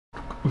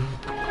Hello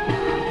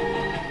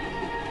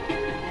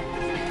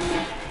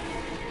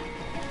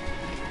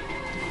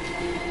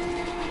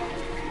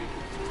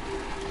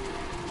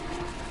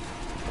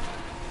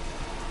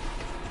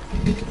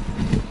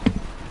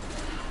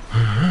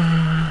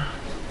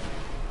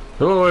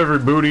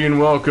everybody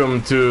and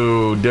welcome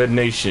to Dead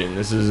Nation.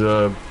 This is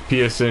a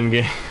PSN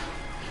game.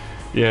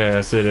 Yeah,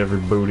 I said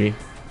everybody.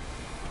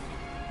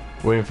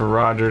 Waiting for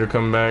Roger to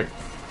come back.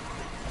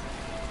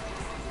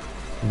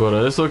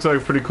 But this looks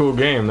like a pretty cool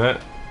game.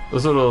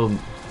 This little...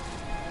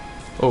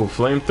 Oh,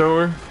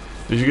 flamethrower?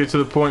 Did you get to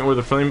the point where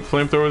the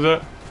flamethrower is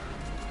at?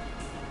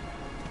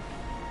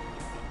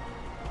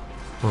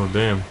 Oh,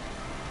 damn.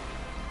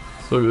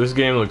 Look, this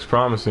game looks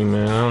promising,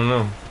 man. I don't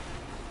know.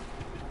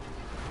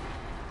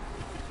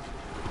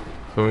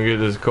 So we get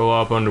this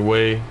co-op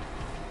underway.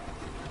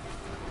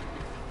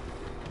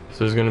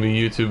 So there's gonna be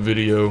YouTube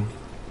video.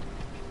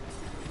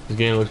 This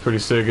game looks pretty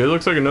sick. It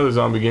looks like another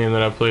zombie game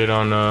that I played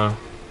on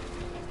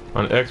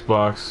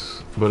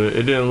Xbox, but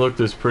it didn't look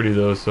this pretty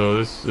though. So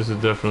this is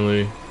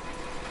definitely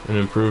an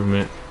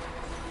improvement.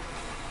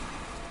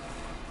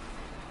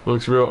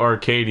 Looks real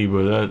arcadey,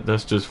 but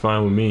that's just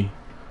fine with me.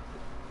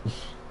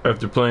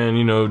 After playing,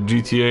 you know,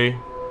 GTA,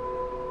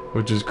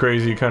 which is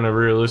crazy, kind of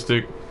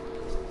realistic.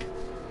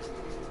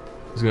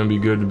 It's gonna be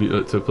good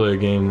to play a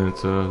game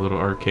that's a little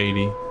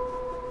arcadey.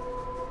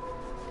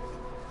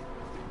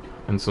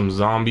 And some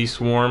zombie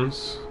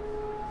swarms.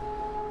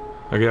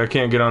 I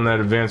can't get on that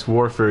Advanced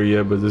Warfare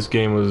yet, but this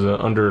game was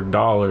under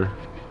 $1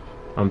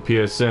 on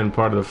PSN,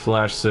 part of the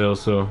flash sale.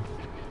 So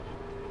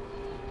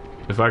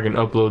if I can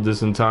upload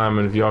this in time,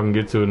 and if y'all can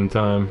get to it in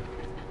time,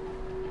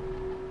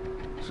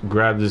 just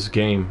grab this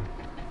game.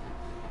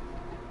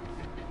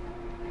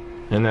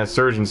 And that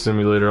Surgeon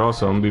Simulator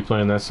also, I'm gonna be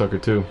playing that sucker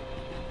too.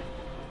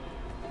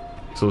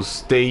 So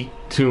stay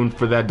tuned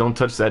for that. Don't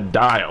touch that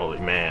dial,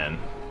 man.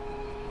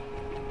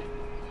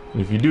 And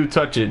if you do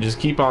touch it, just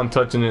keep on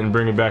touching it and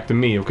bring it back to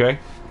me, okay?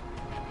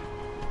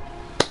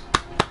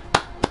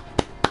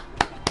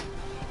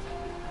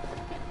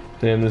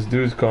 Damn, this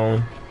dude's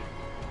calling.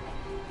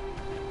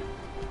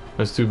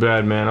 That's too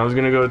bad, man. I was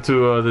gonna go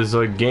to this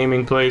like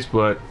gaming place,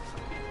 but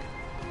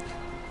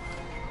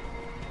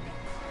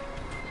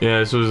yeah,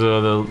 this was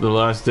the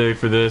last day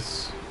for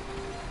this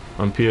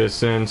on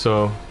PSN,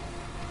 so I'm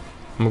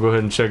gonna go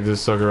ahead and check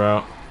this sucker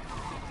out.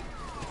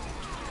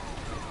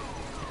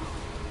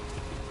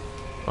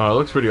 It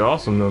looks pretty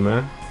awesome though,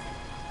 man.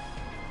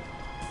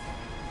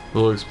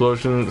 Little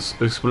explosions.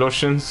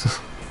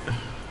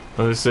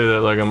 Let me say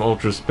that like I'm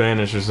ultra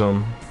Spanish or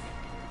something.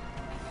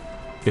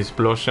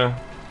 Explosion.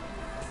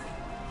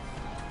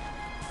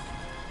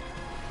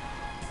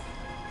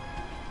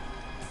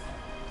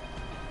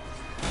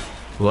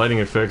 Lighting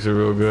effects are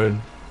real good.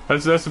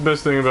 That's the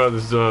best thing about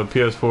this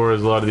PS4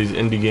 is a lot of these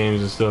indie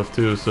games and stuff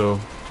too. So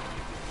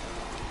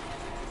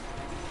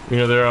you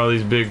know, there are all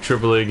these big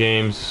AAA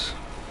games.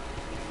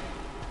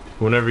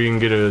 Whenever you can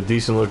get a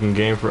decent looking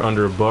game for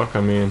under $1, I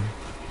mean,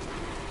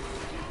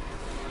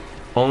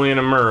 only in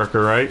America,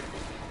 right?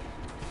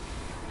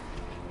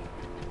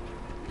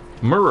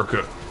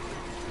 America.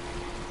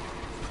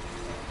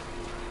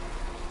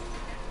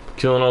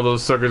 Killing all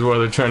those suckers while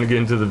they're trying to get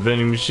into the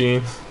vending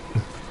machine.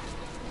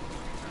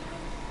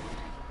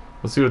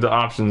 Let's see what the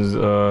options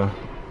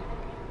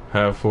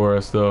have for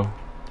us though.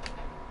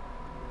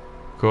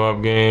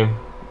 Co-op game.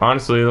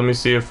 Honestly, let me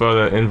see if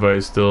that invite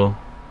is still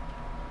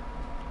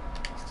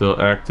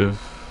active.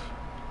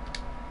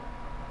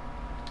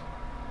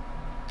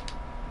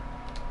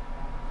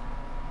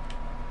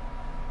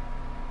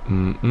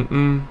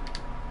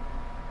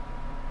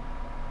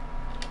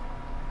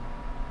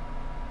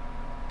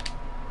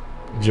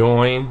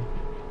 Join.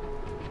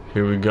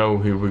 Here we go.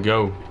 Here we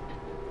go.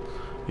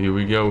 Here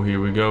we go.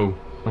 Here we go.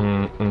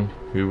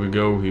 Here we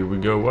go. Here we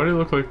go. Why do it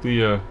look like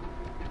the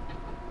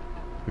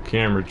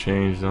camera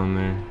changed on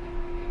there?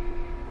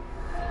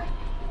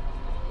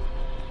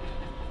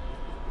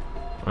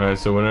 Alright,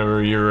 so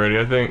whenever you're ready,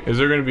 I think, is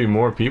there going to be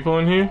more people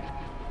in here?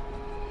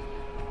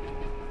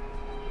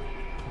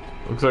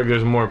 Looks like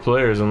there's more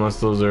players, unless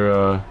those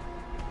are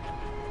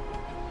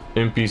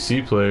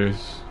NPC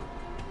players.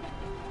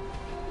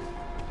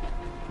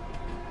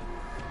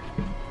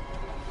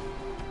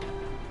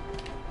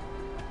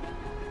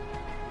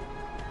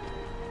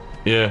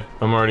 Yeah,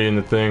 I'm already in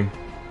the thing.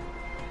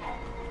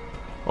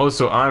 Oh,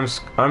 so I'm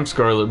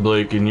Scarlet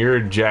Blake and you're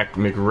Jack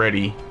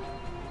McReady.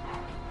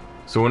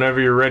 So whenever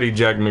you're ready,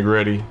 Jack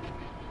McReady,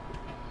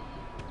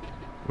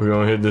 we're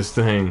gonna hit this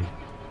thing.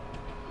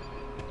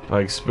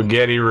 Like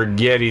Spaghetti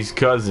Rigetti's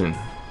cousin.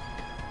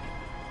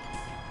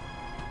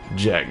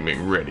 Jack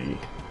McReady.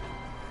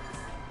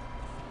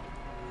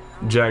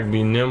 Jack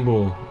be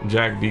nimble.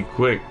 Jack be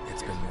quick.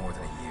 It's been more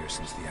than a year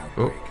since the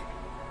outbreak.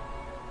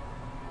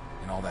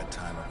 In all that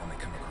time, I've only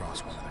come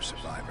across one other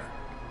survivor.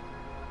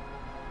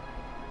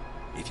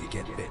 If you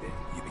get bitten,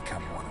 you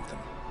become one of them.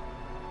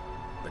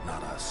 But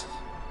not us.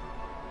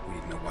 We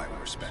didn't know why we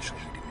were special.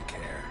 We didn't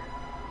care.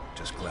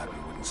 Just glad we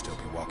wouldn't still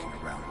be walking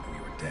around when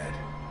we were dead.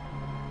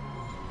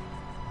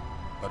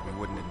 But we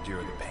wouldn't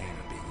endure the pain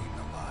of being eaten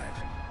alive.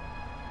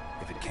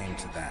 If it came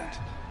to that,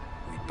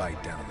 we'd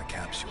bite down on the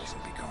capsules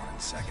and be gone in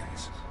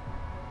seconds.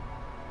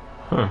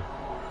 Huh.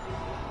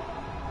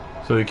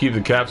 So they keep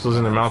the capsules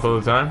in their mouth all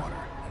the time?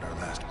 And our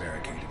last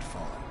barricade had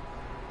fallen.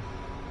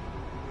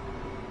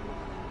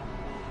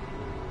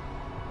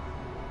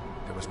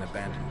 There was an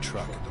abandoned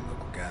truck at the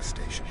local gas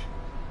station.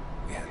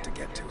 We had to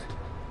get to it.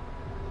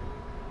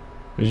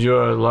 Did you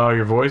allow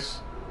your voice?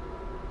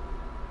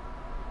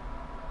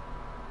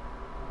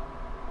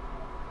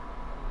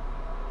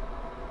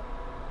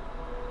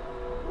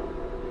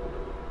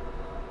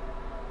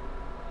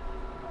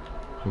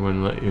 It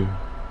wouldn't let you.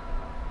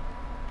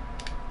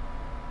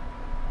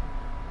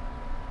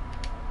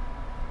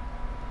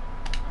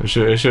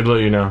 It should let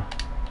you know.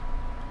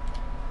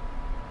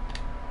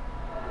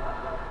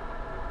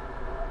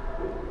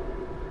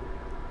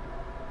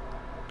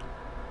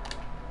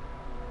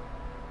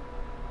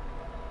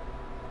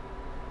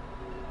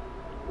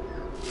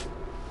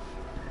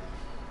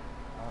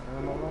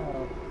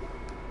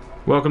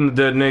 Welcome to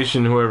Dead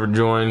Nation, whoever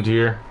joined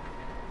here.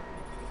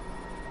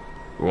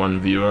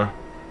 One viewer.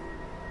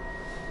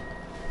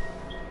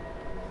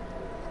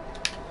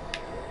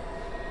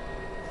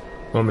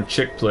 I'm a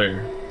chick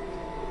player.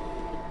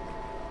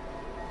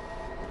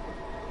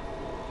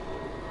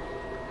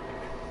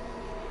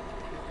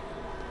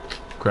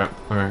 Crap,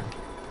 alright.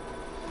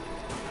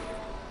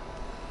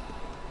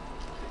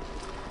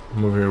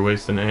 I'm over here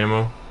wasting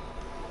ammo.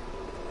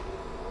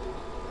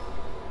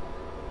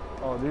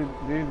 Oh,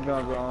 these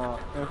guns are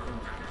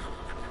infinite.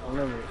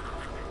 Unlimited.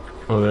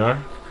 Oh, they are?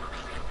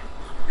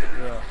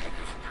 Yeah.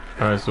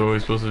 Alright, so what are we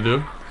supposed to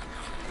do?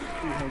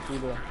 Shoot him through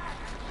there.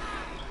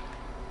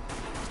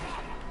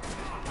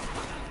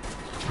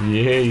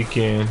 Yeah, you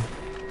can.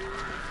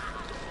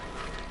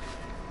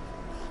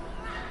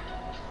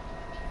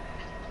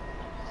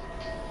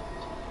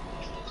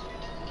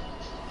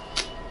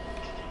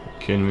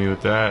 Kidding me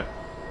with that.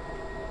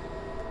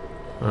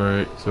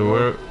 Alright, so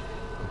where...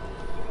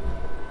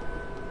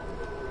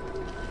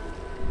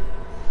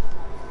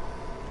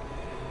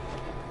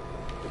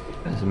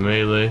 It's a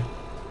melee.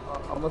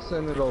 I'm gonna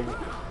send it over.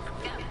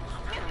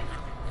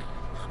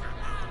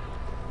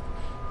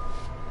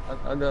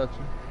 I got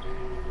you.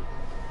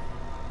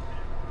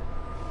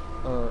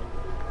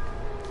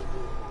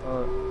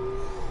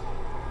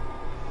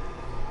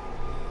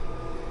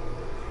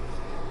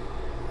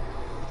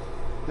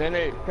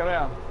 Nene, come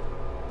here.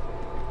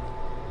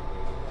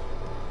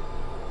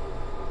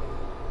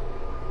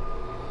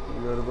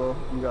 You ready to go?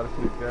 You gotta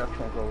see the gas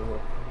tank over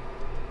here.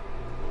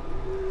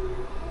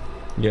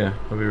 Yeah,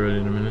 I'll be ready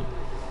in a minute.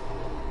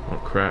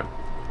 Oh crap.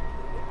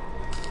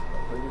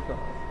 Take your time.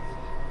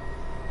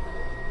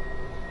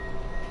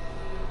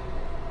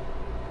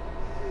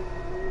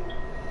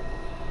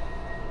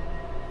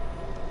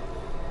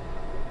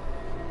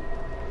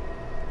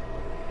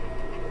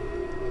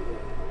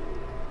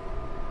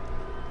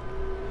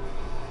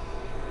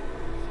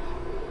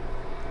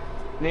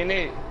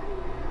 Nene.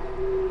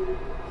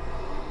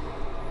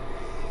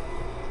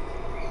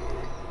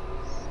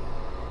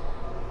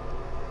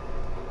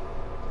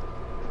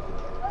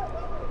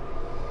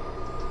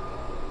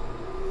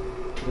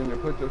 Nene,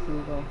 put your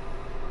shoes on.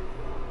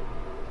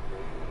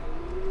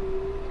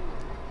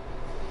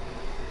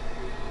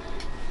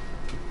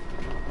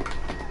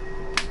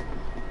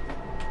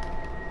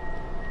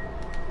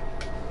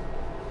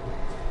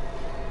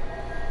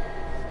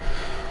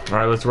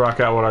 Alright, let's rock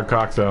out with our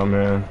cocktail,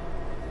 man.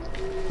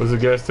 What's the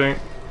gas tank?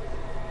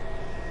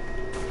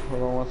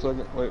 Hold on 1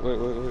 second. Wait.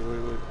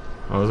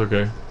 Oh, it's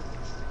okay.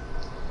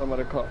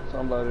 Somebody, I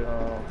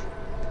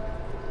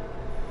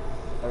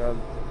gotta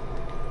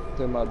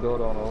take my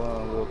daughter on a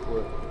run real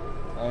quick.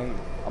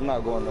 I'm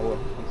not going nowhere.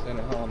 I'm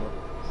sending home or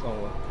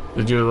somewhere.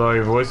 Did you allow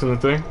your voice in the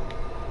thing?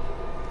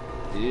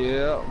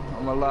 Yeah,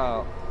 I'm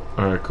allowed.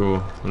 Alright,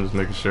 cool. I'm just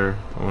making sure.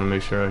 I want to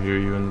make sure I hear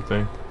you in the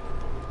thing.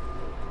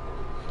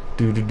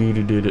 Do do do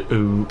do do do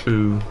ooh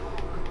ooh.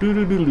 Do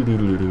do do do do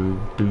do do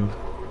do.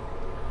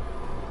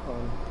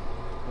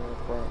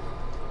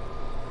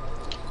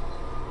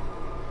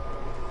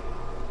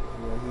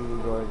 Yeah, he's a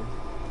dragon.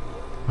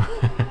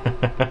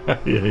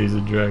 Yeah, he's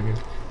a dragon.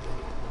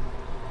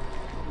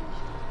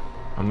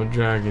 I'm a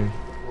dragon.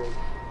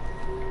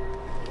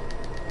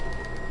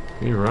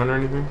 Can you run or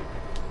anything?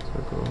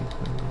 Circle.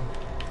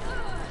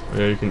 Oh,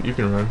 yeah, you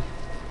can run.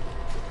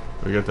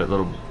 We got that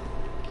little.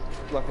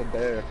 Like a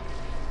dare.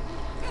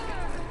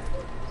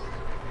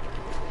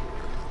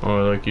 Oh,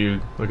 like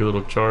a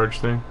little charge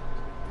thing.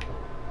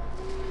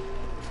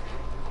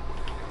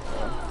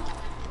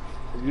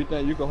 If you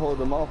think you can hold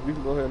them off, you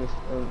can go ahead and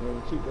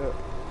shoot that.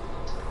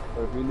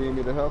 But if you need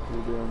me to help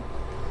you, then.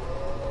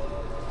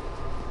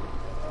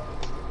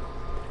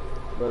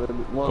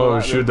 Oh,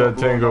 shoot that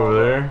tank over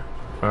there?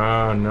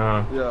 Ah,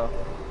 no. Yeah.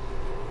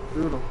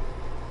 Shoot them.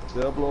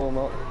 They'll blow them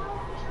up.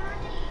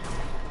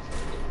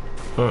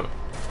 Huh.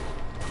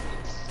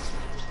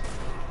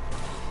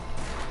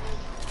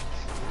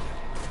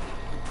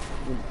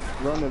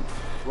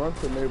 Run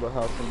to neighbor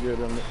house and get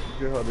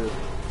her this.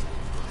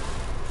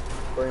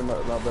 Bring my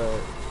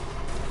bag.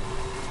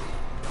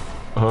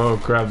 Oh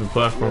crap, the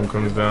platform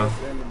comes down.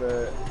 In the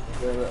bed.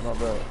 Yeah, my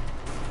bad.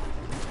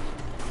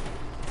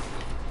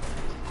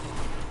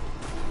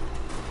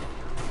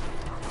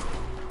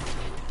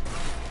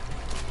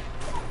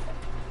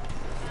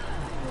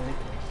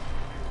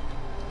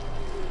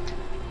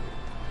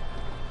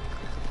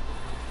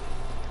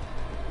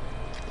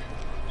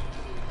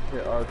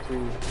 Hit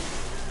R2.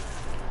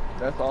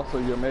 That's also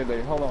your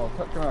melee. Hold on,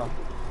 touch around.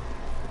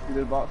 See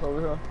this box over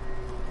here?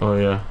 Oh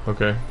yeah,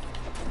 okay.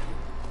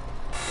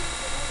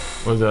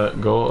 What's that?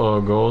 Gold? Oh,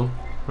 gold.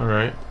 All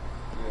right. Yeah,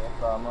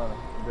 that's our money.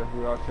 I guess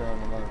we are sharing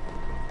the money.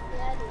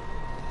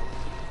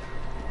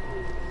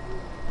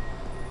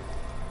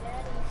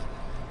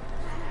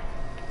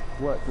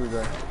 What, 3J?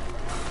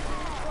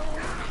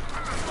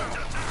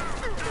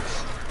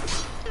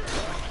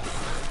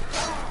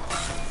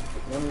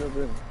 None of your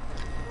business.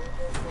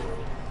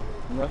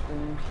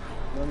 Nothing,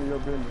 none of your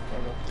business,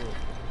 like I said.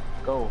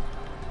 Go.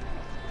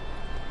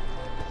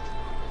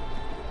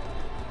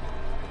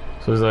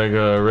 So it's like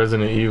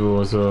Resident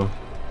Evil. So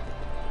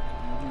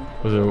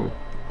was it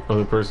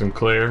other person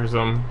Claire or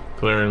something?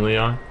 Claire and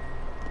Leon.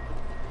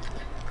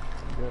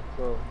 Guess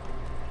so.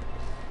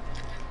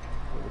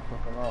 Get the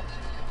fucking off.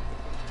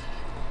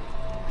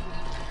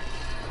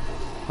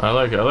 I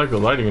like the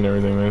lighting and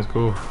everything, man. It's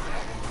cool.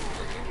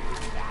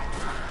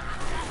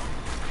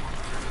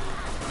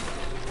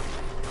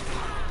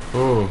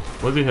 Oh,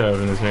 what's he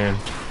have in his hand?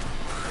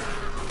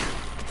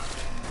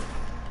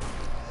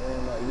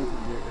 Ain't like you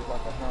can get, it's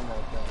like a hammer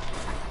or something.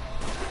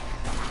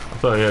 I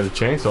thought he had a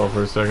chainsaw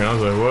for a second. I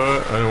was like,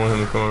 what? I didn't want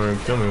him to come over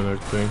and kill me with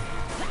that thing.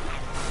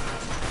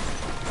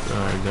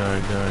 Die. Yeah,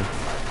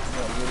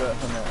 do that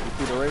from that. You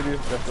see the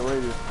radius? That's the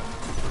radius.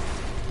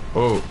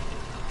 Oh.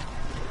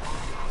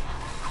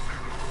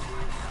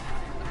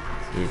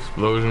 The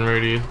explosion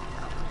radius.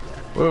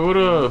 What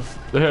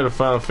they had a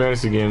Final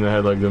Fantasy game that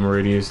had like them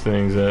radius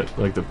things that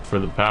like for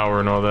the power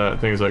and all that. I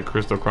think it's like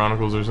Crystal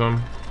Chronicles or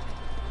something.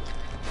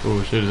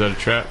 Oh shit, is that a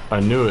trap? I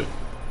knew it.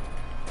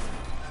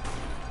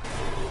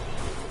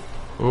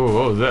 Oh,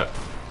 what was that?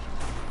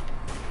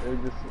 It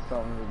just is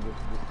something that just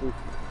stupid.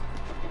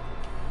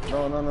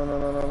 No.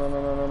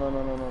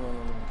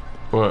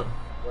 What?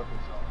 Weapon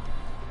shop.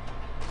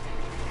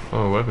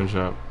 Oh, weapon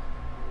shop.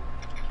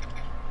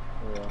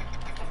 Yeah.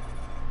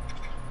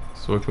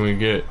 So what can we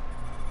get?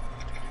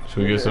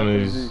 Should we get some of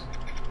these?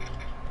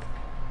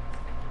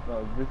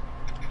 No,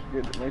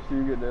 just make sure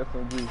you get the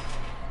SMG.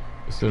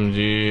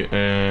 SMG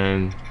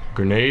and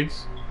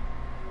grenades?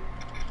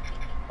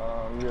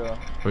 Yeah.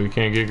 Oh, you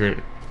can't get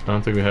grenades. I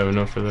don't think we have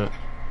enough for that.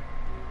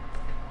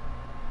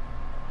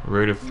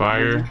 Rate of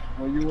fire.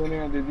 When you went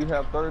in, did you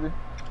have 30?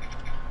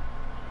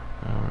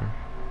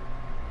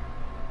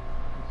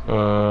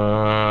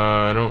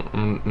 I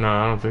don't. No,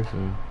 I don't think so.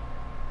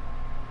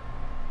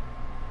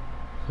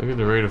 Look at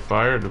the rate of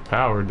fire, the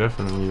power,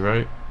 definitely,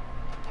 right?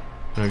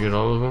 Can I get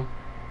all of them?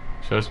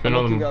 Should I spend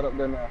all of them? You got up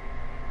there now?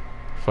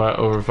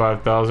 Over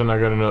 5,000. I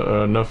got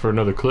enough for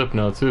another clip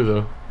now too,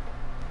 though.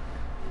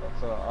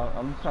 So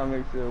I'm just trying to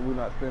make sure we're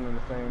not spending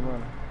the same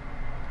money.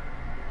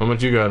 How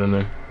much you got in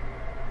there?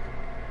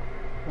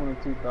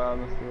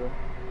 22,000 still.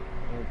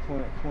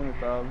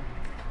 20,000.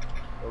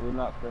 But we're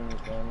not spending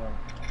the same money.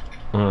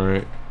 All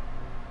right.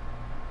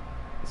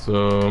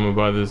 So I'm gonna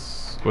buy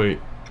this. Wait.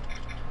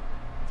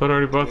 I thought I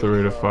already bought the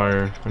rate of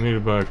fire. I need to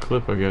buy a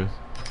clip, I guess.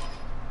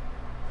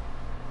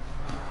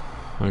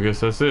 I guess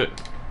that's it.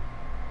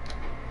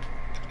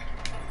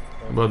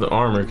 How about the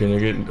armor? Can I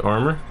get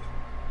armor?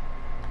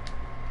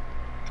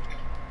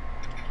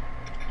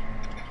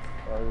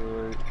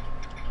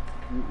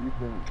 You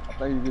can. I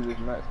think you can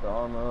just match the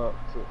armor up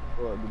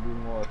for it to be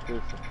more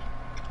efficient.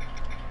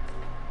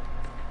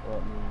 Well, I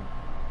mean,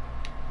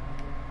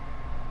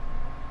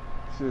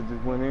 should have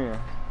just went in.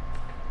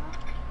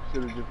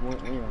 Should have just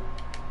went in.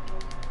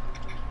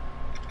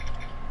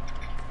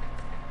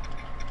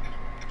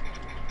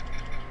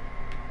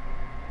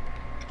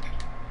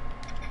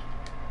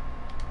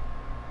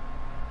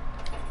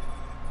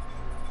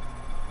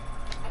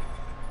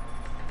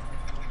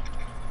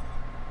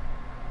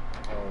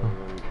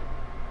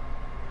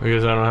 I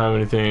guess I don't have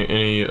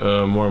any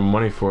more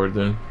money for it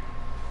then.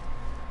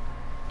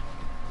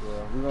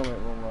 Yeah, we're gonna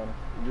make more money.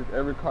 Just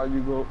every car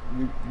you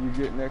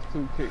get next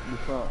to, kick the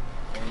front,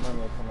 and money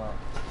will come out.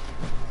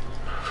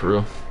 For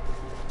real.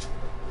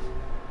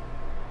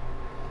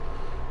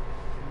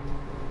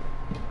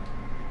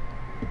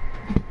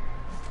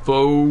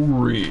 For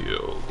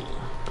real.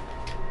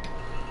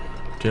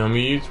 Tell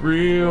me it's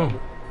real.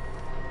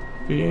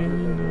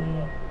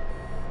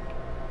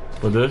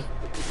 What this?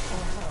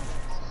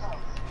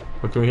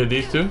 What, can we hit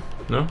these two?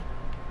 No?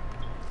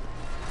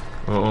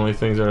 Well, only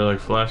things that are like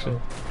flashing.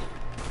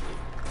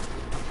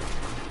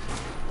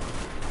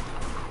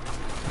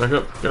 Back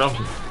up, get off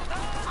me.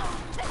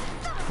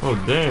 Oh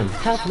damn.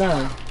 Health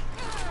low.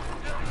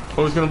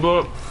 Oh, it's gonna blow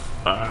up.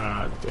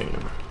 Ah,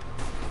 damn.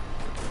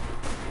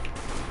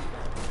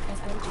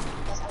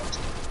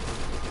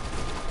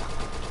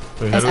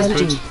 Wait, how do I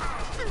switch?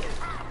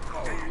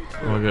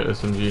 Oh, I got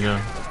SMG now.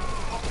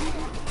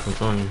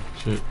 What's on you?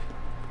 Shit.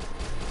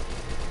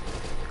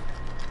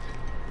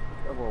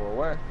 motherfucker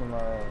waxing my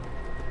ass.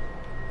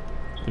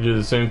 You did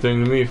the same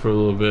thing to me for a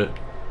little bit.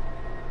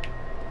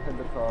 Hit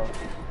the car.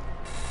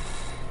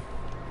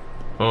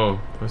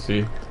 Oh, I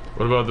see.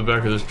 What about the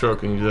back of this truck?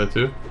 Can you do that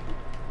too?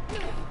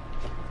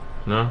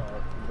 No?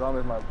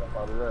 Zombies might jump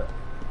out of that.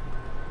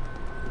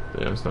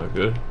 Damn, it's not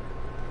good. You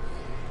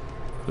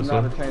This know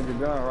how one? to change your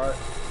gun, right?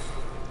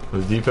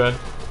 The D-pad?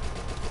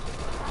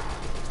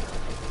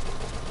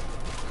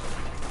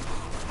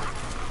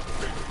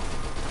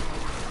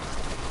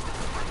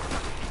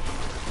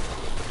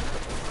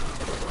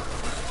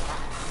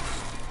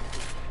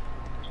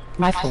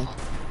 Rifle.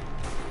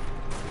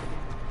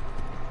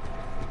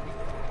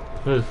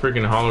 It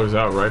freaking hollers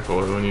out rifle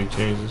when you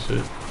change the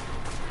shit.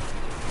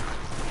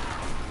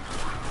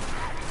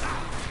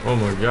 Oh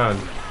my god.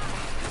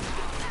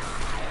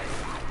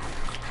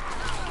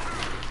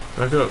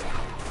 Back up.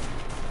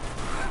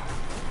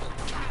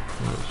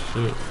 Oh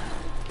shit.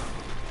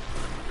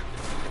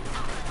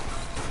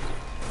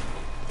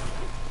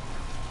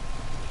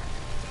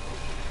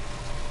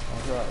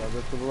 That's right, I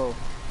get too low.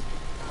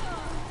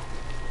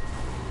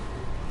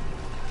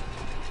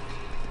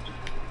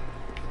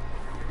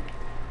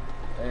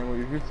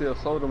 And if you see a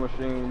soda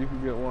machine, you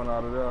can get one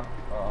out of there.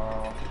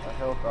 A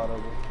health out of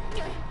it.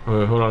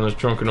 Wait, hold on, there's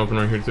trunk can open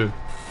right here too.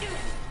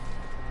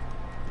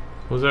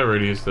 What was that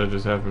radius that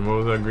just happened? What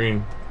was that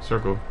green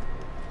circle?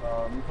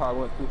 You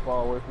probably went too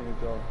far away from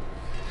each other.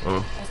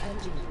 Oh.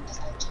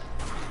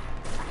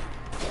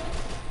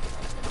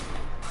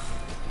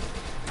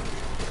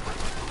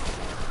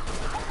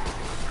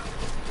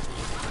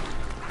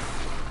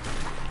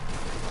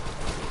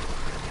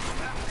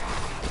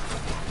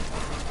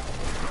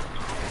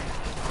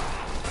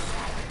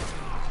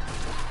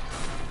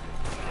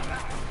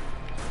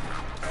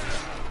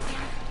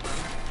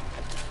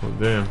 Oh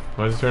damn,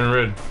 why is it turning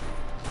red?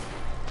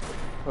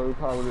 So we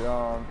probably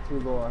too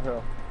low on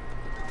health.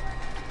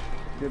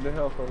 Get the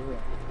health over here.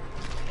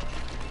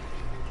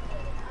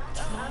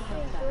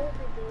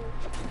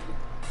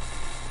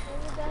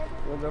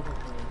 What difference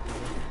does it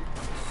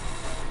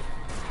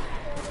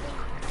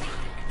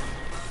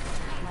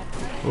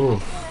make?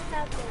 Oh.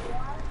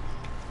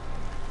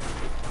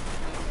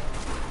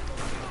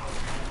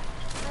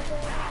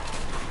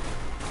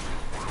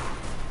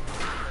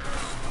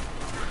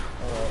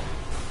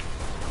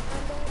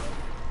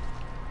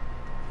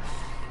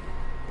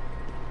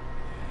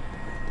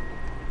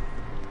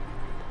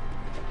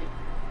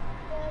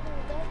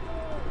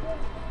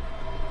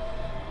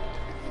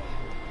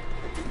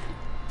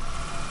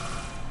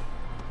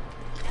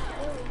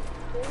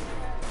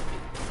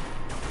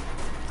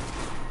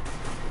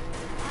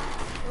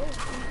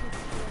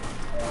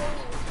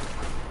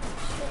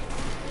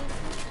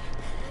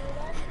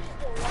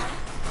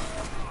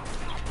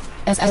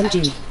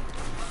 SMG.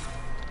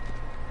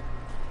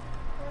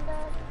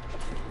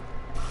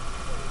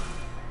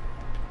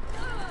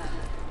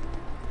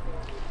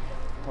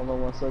 Hold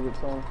on 1 second,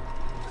 Tony.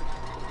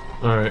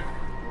 Alright.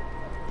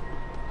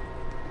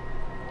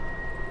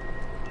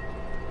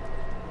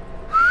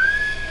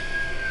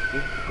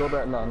 Go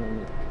back now,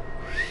 Nini.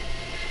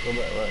 Go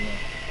back right now.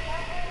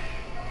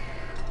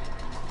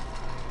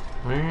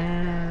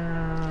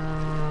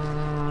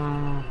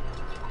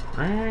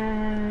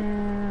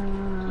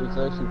 She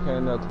said she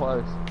came there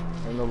twice.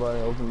 Ain't nobody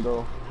opened the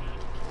door.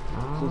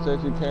 She said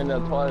she came there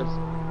twice.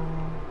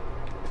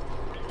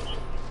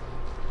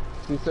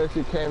 She said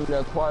she came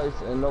there twice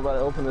and nobody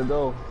opened the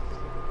door.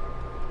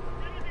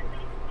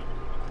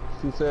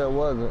 She said it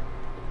wasn't.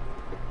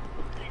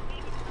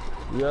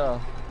 Yeah.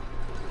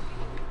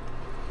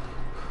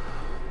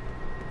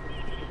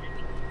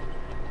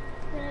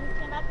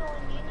 Can I go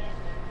with Nene?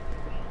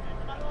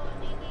 Can I go with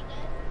Nene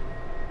then?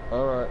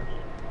 Alright.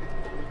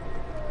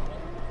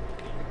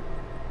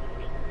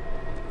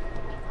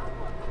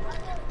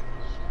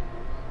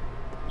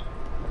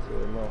 I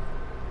said no.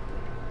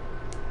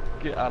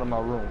 Get out of my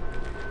room.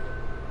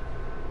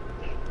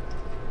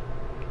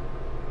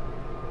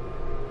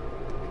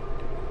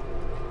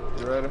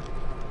 You ready?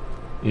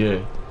 Yeah.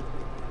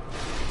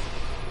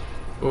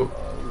 Oh.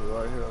 You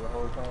right here the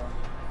whole time.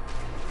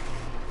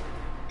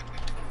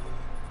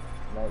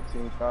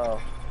 19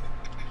 foul.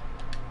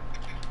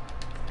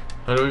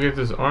 How do we get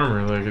this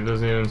armor? Like, it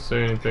doesn't even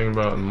say anything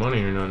about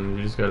money or nothing.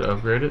 You just gotta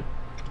upgrade it?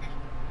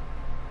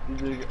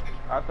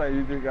 I think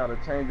you just gotta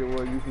change it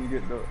where you can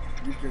get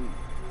you can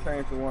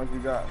change the ones you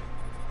got.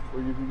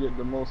 Where you can get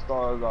the most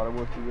stars out of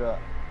what you got.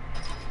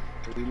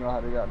 So you know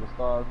how they got the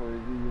stars where they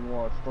give you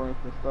more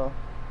strength and stuff?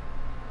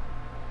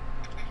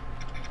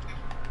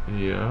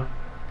 Yeah.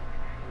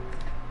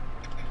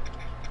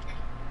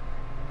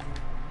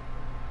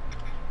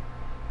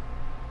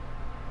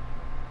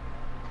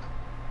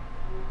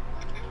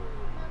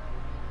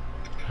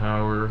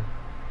 Power.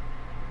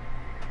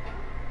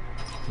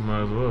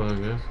 Might as well, I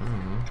guess. I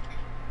don't know.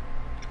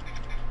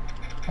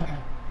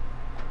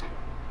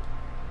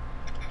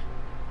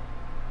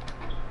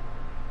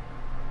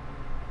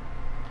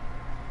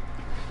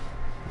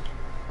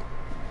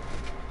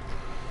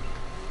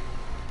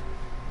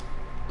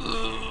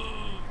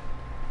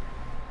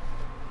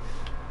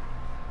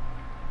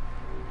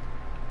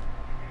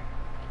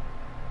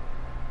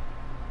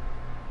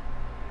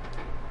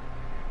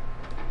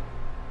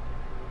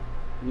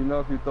 You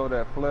know if you throw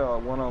that flare,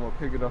 one of them will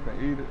pick it up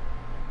and eat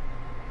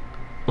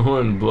it.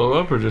 Wouldn't blow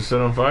up or just set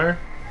on fire?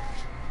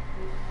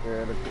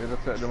 Yeah, it'll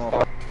set them on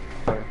fire.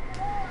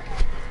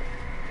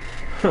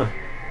 Huh.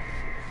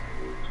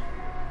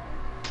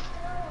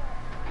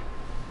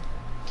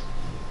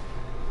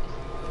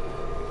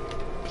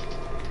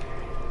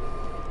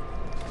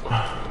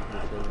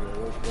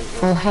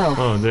 Full health.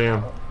 Oh,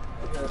 damn.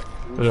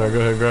 Alright, go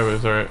ahead, grab it.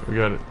 It's alright, we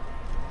got it.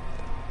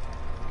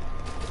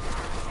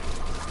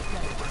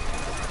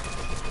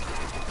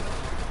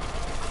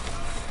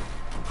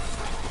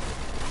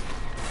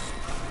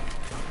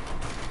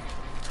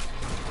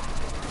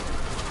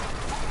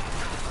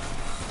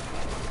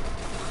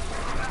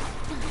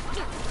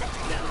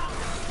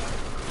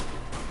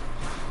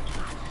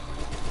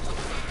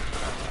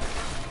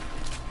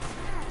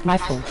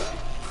 Rifle.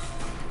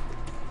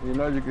 You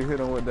know you can hit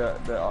them with the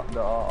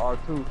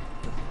R2.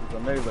 It's a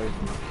melee.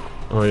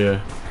 Oh,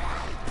 yeah.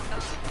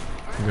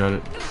 Got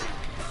it.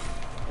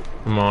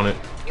 I'm on it.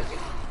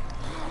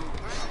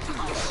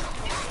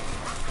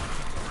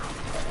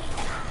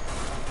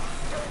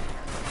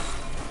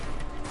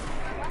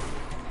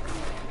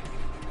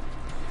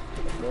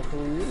 That's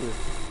who he is.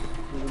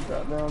 He's a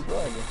goddamn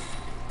dragon.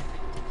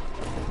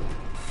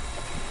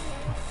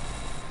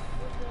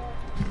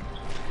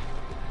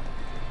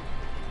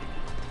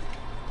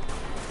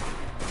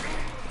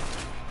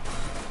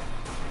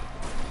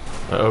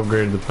 I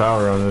upgraded the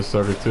power on this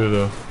sucker too,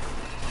 though.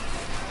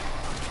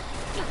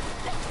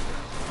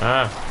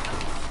 Ah!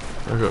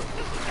 Look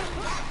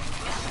up.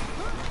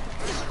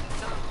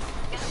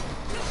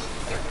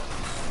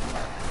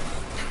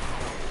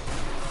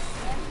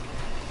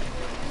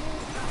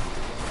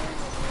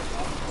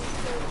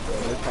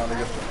 They're trying to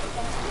get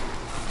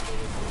some.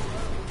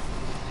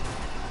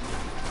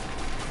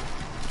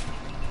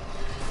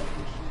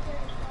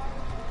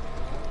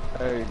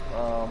 Hey,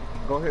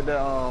 go hit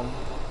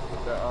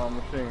that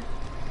machine.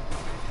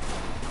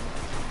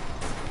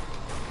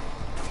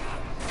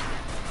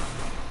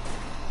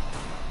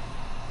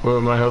 Well,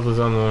 my health is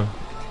on the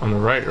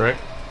right, right?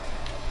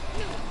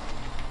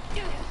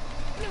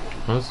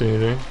 I don't see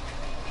anything.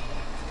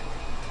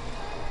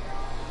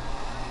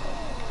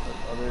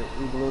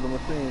 We blew the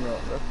machine up.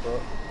 That's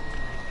up.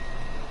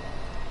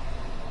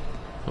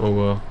 Oh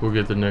well, we'll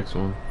get the next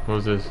one. What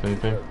was this?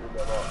 Anything?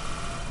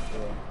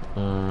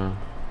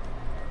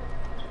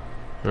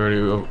 Already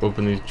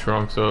open these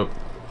trunks up.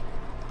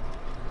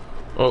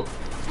 Oh,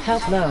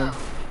 Health low.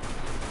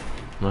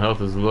 my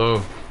health is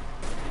low.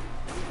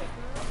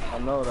 I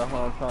know, that's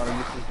why I'm trying to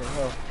get you some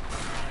help.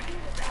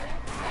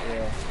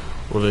 Yeah.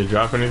 Will they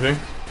drop anything?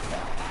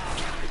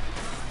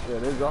 Yeah,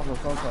 they drop them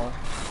sometimes.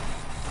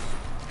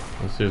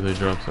 Let's see if they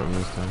drop something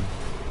this time.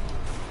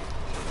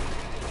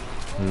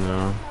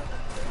 No.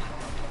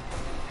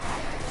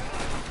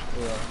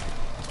 Yeah.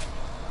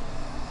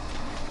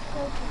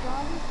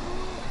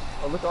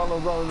 Oh, look at all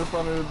those zombies in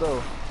front of the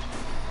door.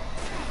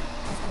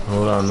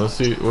 Hold on, let's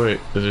see. Wait,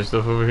 is there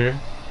stuff over here?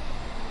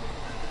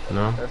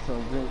 No? That's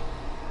some green.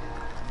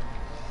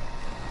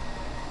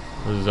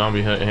 There's a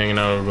zombie hanging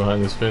out over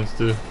behind this fence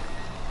too.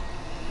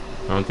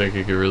 I don't think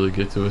he could really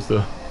get to us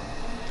though.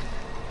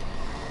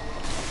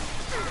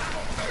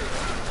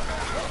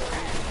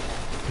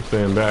 I'm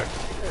staying back.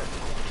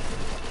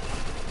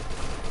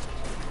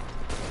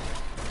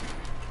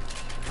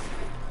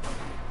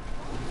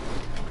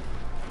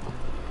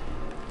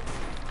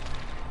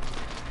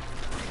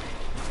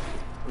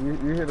 You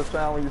hear the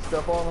sound when you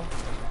step on them?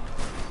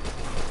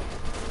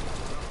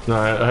 No,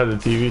 I had the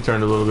TV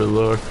turned a little bit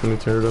low. Can we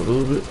turn it up a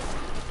little bit?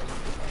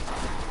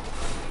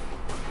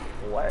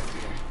 Whack.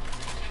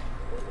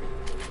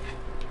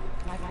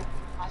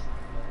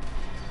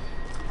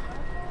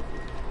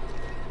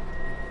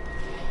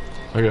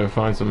 I gotta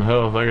find some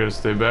health. I gotta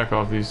stay back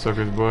off these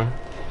suckers, boy.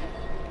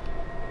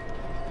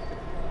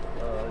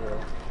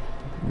 Yeah.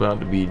 About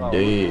to be Oh,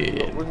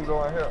 dead. we can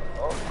go in here.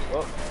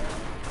 Oh.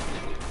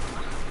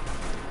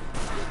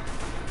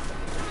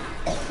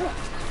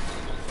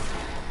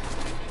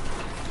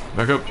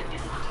 Back up.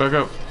 Back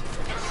up.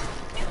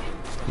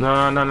 No.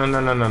 I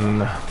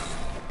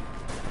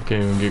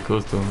can't even get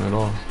close to him at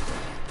all.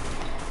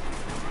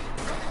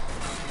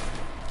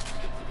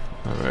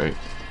 Alright.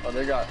 Oh,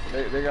 they had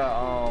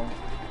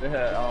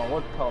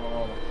what you call them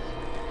on them?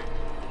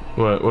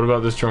 What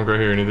about this trunk right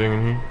here? Anything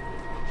in here?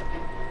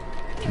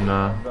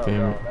 Nah,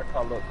 damn it. That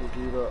car look too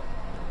beat up.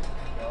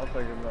 I don't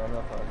think it's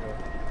enough out here.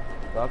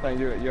 But I think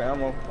your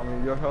ammo,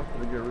 your health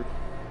will get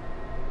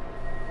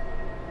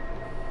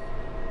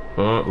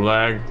Oh,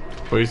 lag.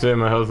 What you say?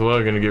 My health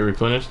was gonna get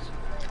replenished?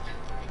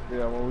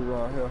 yeah, when we go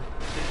out here.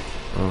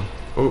 Oh.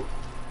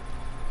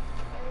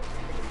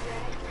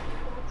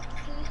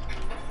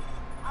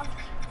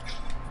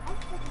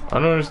 I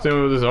don't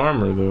understand with this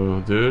armor though,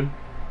 dude.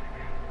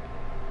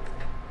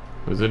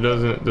 Cause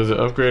does it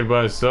upgrade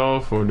by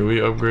itself, or do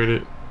we upgrade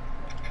it?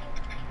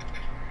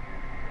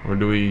 Or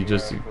do we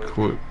just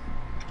equip?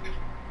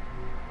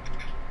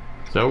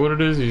 Is that what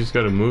it is? You just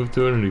gotta move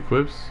to it and it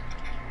equips?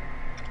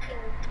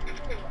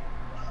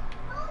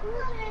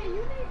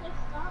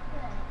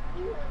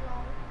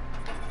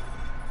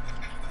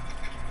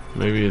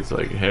 Maybe it's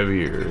like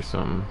heavier or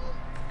something.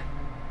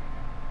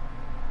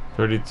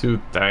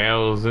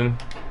 32,000.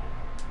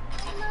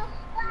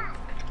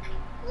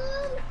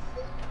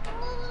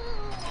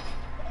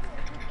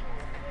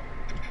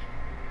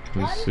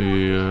 Let's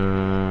see,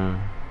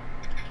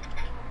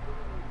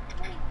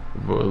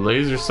 but a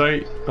laser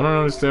sight? I don't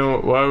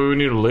understand why we would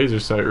need a laser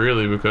sight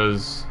really,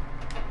 because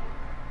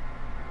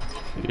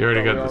you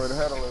already got this.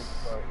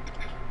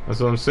 That's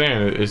what I'm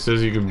saying. It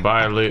says you can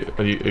buy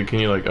a can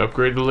you like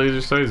upgrade the laser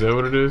sight? Is that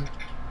what it is?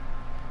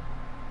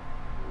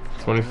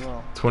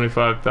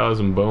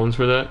 25,000 bones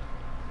for that?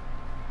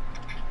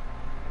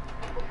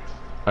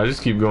 I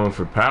just keep going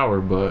for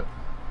power, but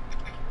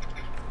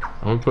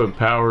I'm gonna put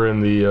power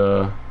in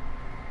the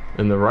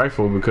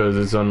rifle because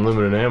it's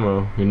unlimited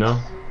ammo, you know?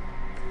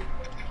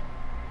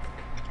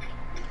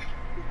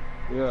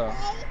 Yeah,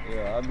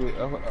 I do.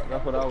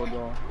 That's what I was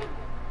doing.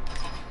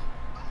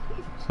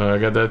 So I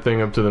got that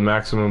thing up to the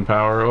maximum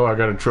power. Oh, I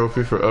got a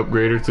trophy for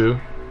upgrader too.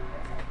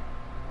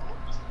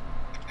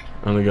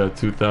 Only got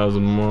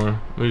 2,000 more.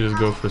 Let me just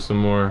go for some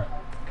more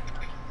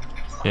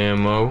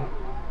ammo.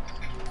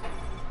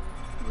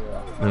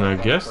 Yeah. And I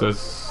guess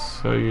that's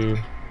how you...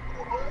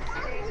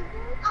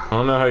 I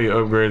don't know how you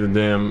upgrade the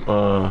damn,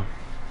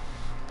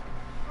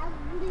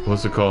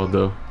 what's it called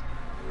though?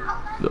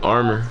 The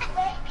armor.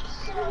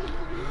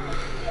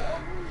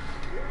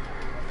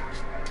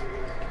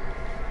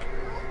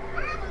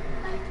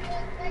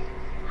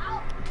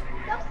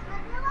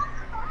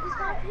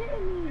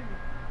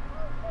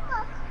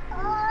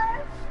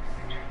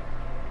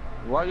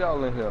 Why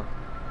y'all in here?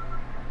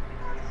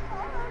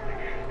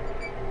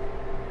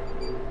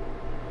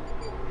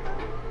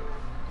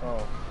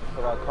 Oh, that's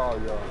what I call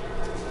y'all.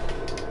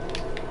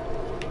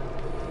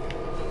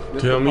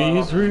 Tell me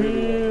it's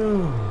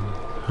real.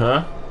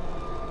 Huh?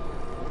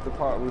 It's the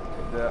part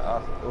that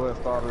I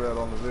started at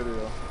on the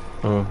video.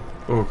 Oh,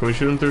 can we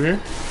shoot him through here?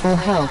 Full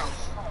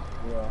health.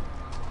 Yeah.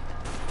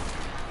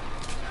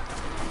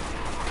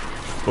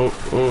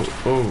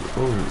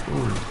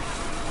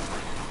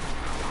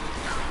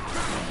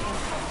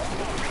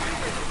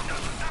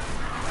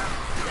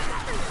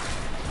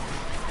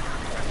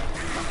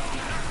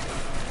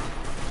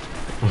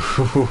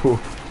 Oh.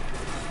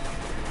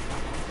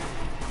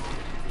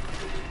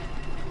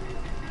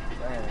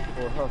 Dang,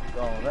 full health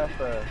gone that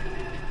fast.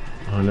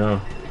 I know.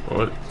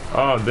 What?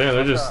 Oh damn!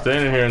 They're just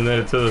standing here and then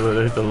until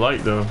they hit the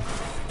light though.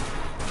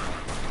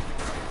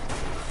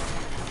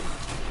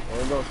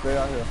 There we go. Stay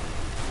out here.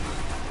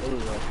 There we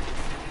go.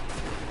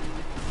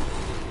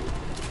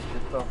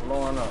 This stuff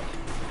blowing up.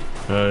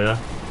 Oh yeah.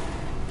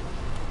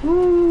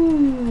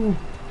 Woo!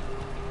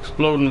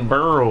 Exploding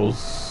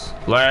barrels.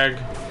 Lag.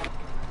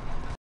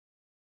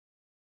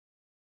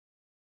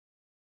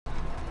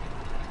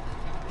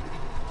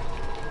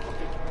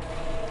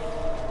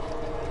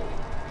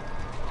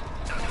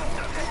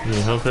 Any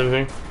help or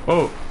anything?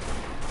 Oh!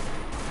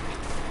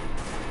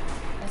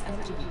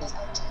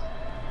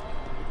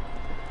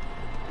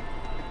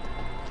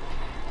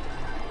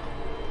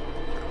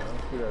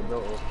 See that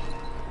door.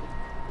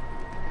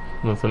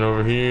 Nothing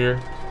over here.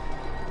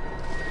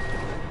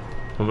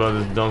 What about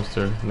this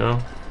dumpster? No?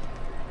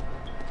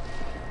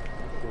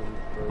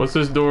 What's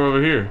this door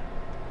over here?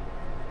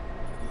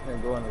 You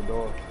can't go in the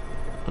door.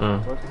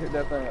 Once you hit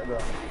that thing like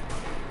that.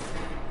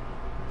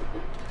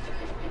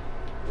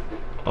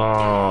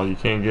 Oh, you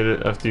can't get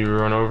it after you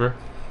run over?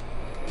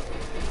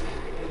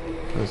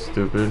 That's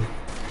stupid.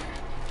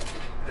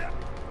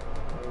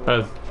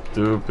 That's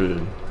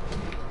stupid.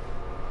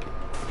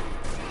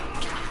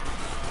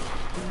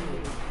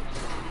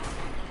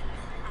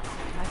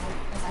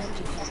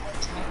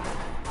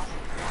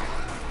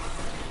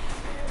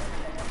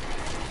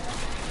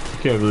 I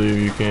can't believe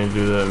you can't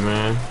do that,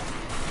 man.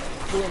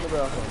 Who in the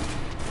bathroom?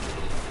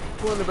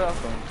 Who in the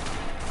bathroom?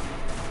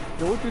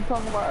 Yo, what you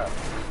talking about?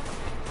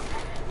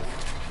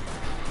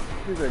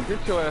 He said,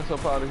 get your ass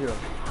up out of here.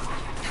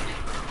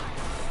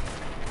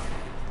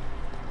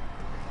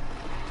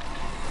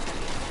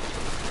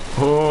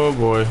 Oh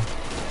boy.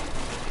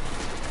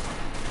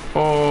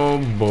 Oh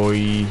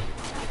boy.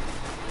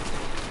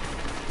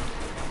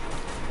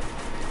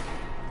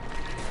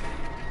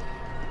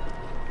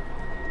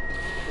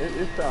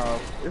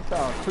 It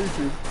sounds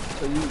creepy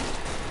to you.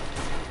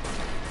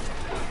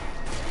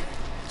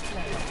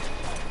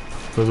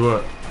 Cause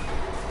what?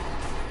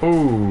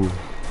 Ooh.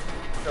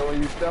 So when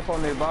you step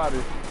on their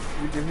bodies,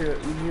 you can hear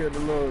the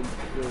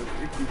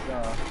icky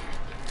sound.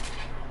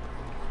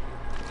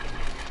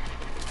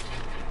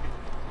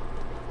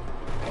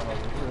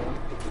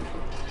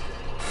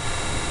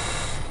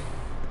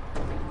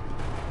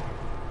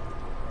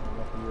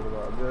 Don't forget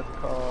about this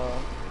car.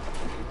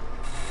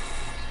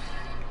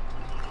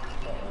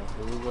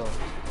 Here we go.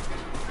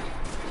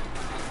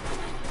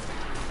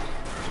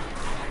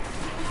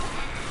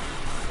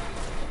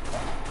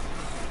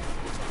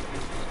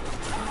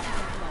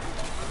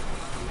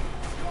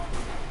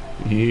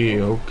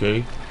 Yeah,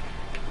 okay.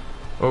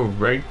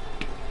 Alright.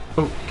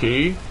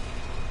 Okay.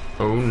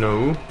 Oh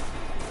no.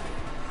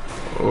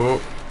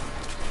 Oh.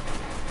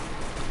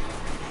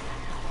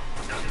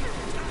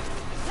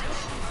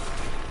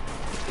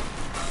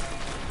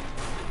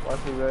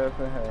 ass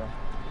in half.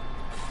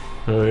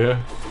 Oh yeah.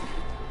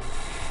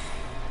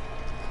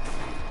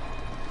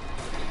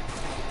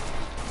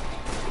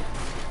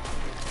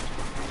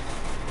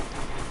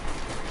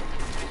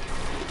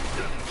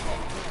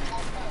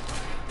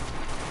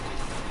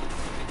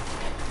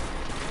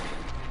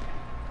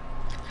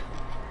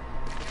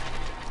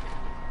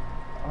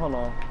 Hold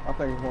on. I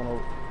think it's one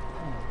over.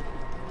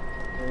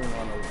 There ain't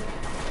one over there.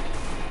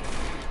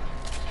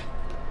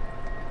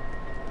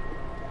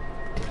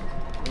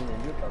 You ain't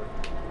gonna get that.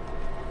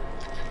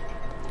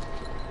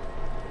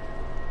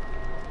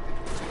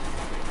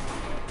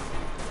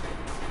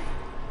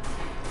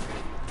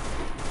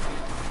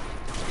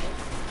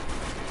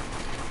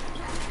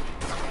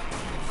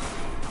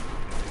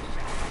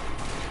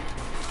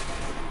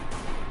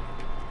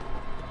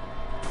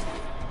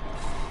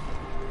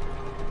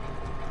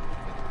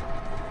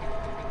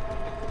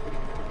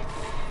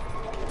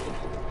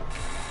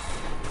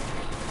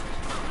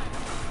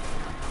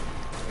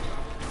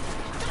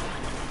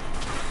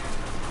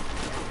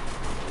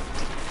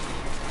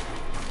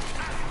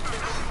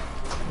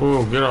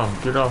 Oh, get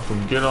off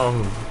him, get off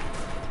him.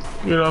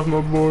 Get off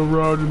my boy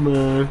Roger,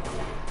 man.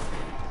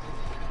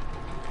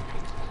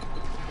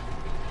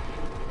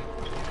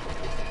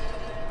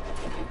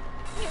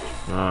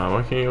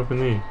 Why can't you open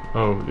these?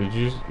 Oh,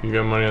 you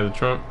got money out of the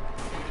trunk?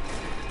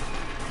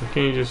 Why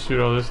can't you just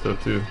shoot all this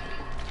stuff too?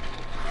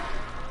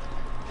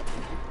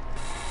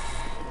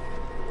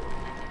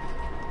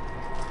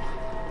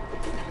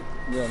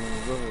 Yeah,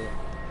 man, go ahead.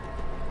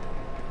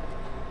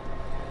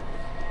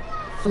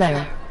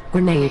 Flare.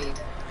 Grenade.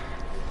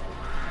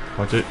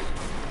 Watch it.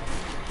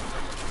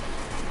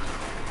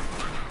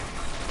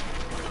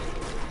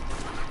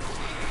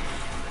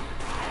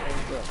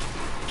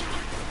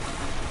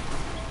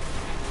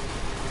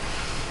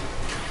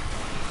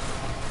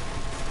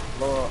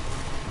 Blow up.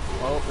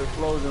 Oh,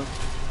 explosion.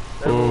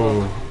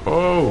 Oh,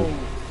 oh,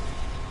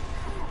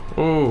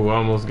 oh! I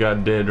almost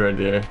got dead right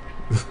there.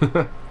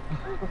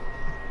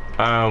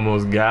 I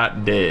almost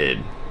got dead.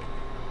 You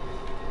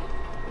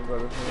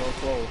better stay real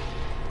close.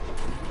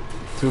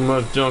 Too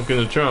much junk in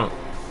the trunk.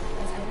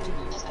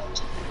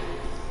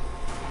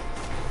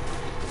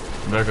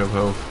 Back up,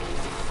 ho.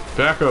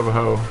 Back up,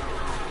 ho.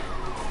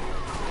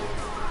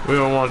 We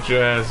don't want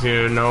your ass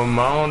here no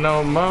more,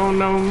 no more,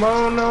 no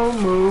more, no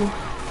more.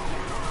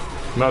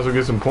 Might as well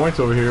get some points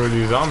over here with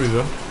these zombies,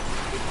 though.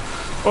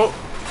 Oh!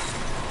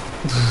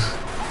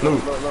 No.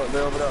 Look,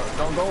 they're over there.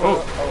 Don't go over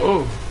there.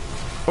 Oh!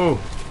 Oh!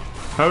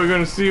 How are we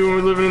gonna see when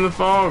we're living in the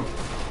fog?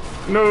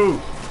 No!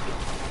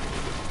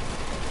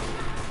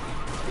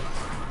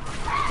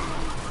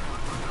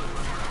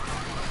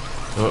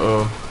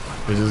 Uh-oh.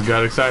 It just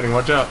got exciting.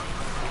 Watch out.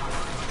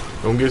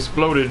 Don't get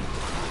exploded.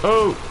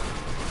 Oh!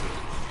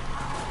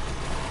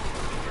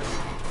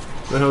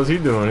 What the hell is he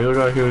doing? He looked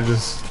like he was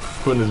just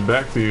putting his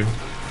back to you.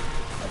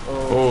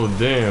 Oh,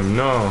 damn.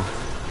 No.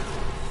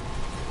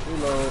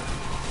 Reload.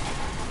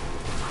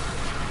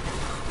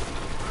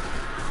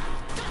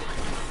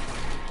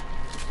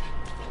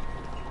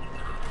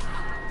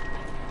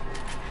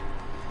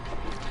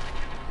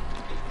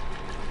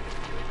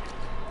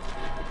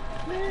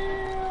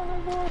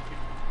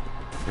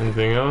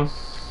 Anything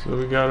else that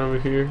we got over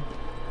here?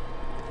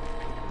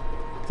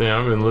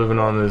 Damn, I've been living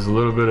on this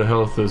little bit of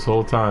health this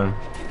whole time.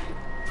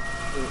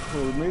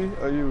 Who, me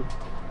or you?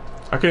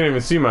 I can't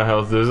even see my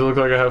health. Does it look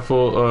like I have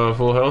full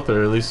health,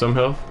 or at least some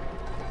health?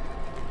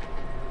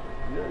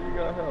 Yeah, you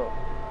got help.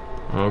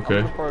 Okay.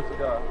 I'm the first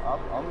guy.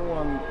 I'm the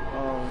one.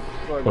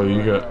 Oh,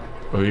 you got.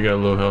 Oh, you got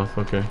low health.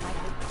 Okay.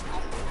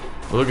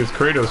 Oh, look, it's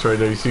Kratos right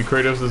there. You see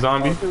Kratos the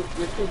zombie? Oh,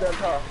 shoot that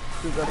car.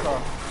 Shoot that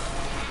car.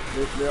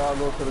 They all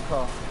go to the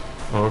car.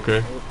 Oh,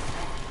 okay.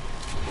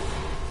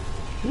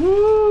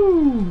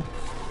 Woo!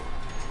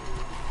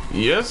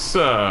 Yes,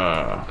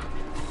 sir.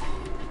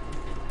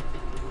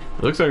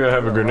 Looks like I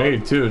have a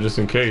grenade too, just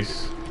in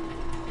case.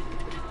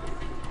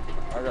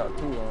 I got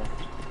two on.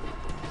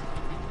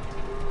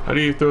 How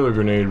do you throw the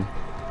grenade?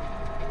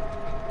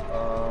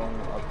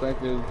 I think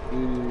it's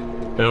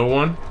the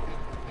L1?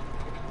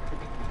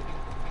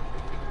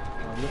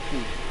 let's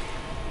see.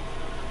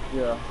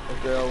 Yeah,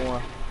 it's the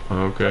L1.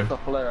 Okay. It's a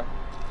flare.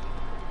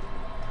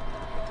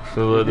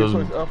 So let If you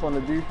those. push up on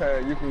the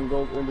D-pad, you can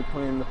go in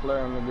between the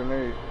flare and the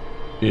grenade.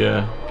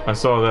 Yeah, I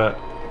saw that.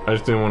 I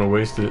just didn't want to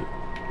waste it,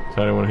 so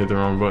I didn't want to hit the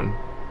wrong button.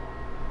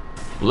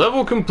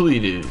 Level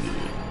completed.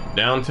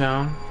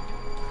 Downtown.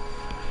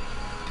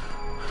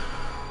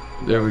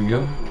 There we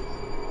go.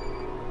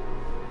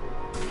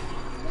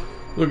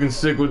 Looking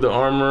sick with the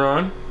armor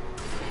on.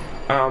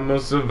 I'm a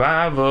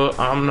survivor.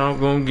 I'm not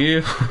gonna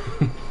give.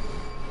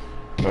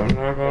 I'm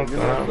not gonna Give me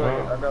a stop.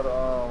 second.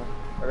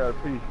 I got a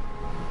pee.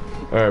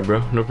 Alright,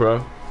 bro. No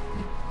problem.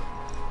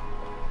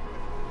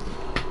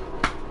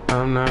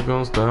 I'm not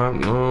gonna stop.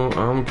 No,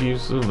 I'm keep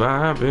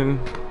surviving.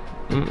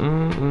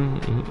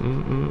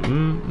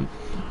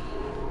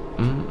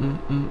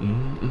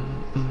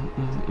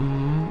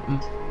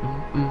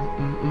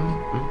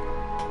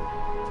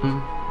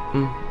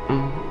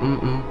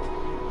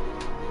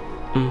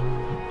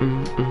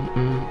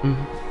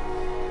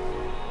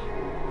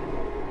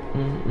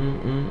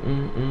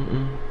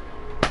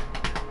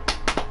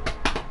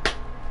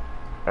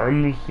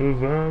 I'm a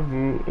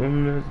survivor,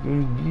 I'm not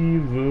gonna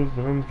give up,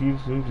 I'm keep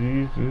some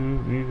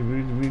pieces,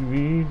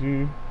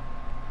 easy.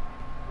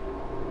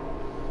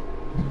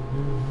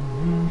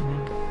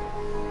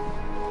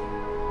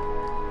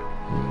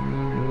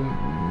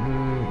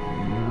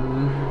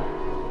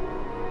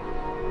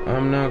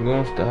 I'm not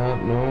gonna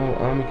stop, no,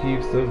 I'ma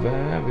keep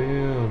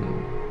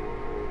surviving.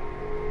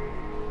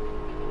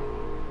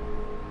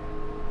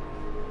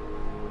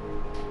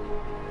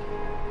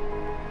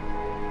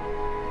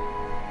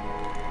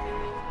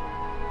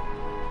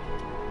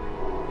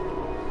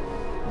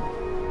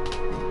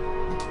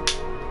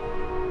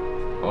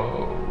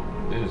 Oh,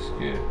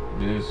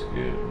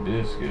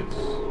 biscuits.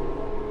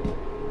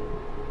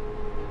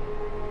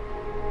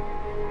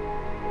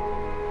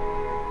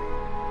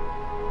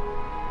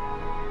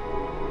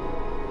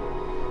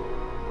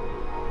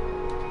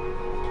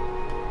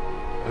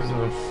 That's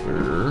not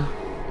fair.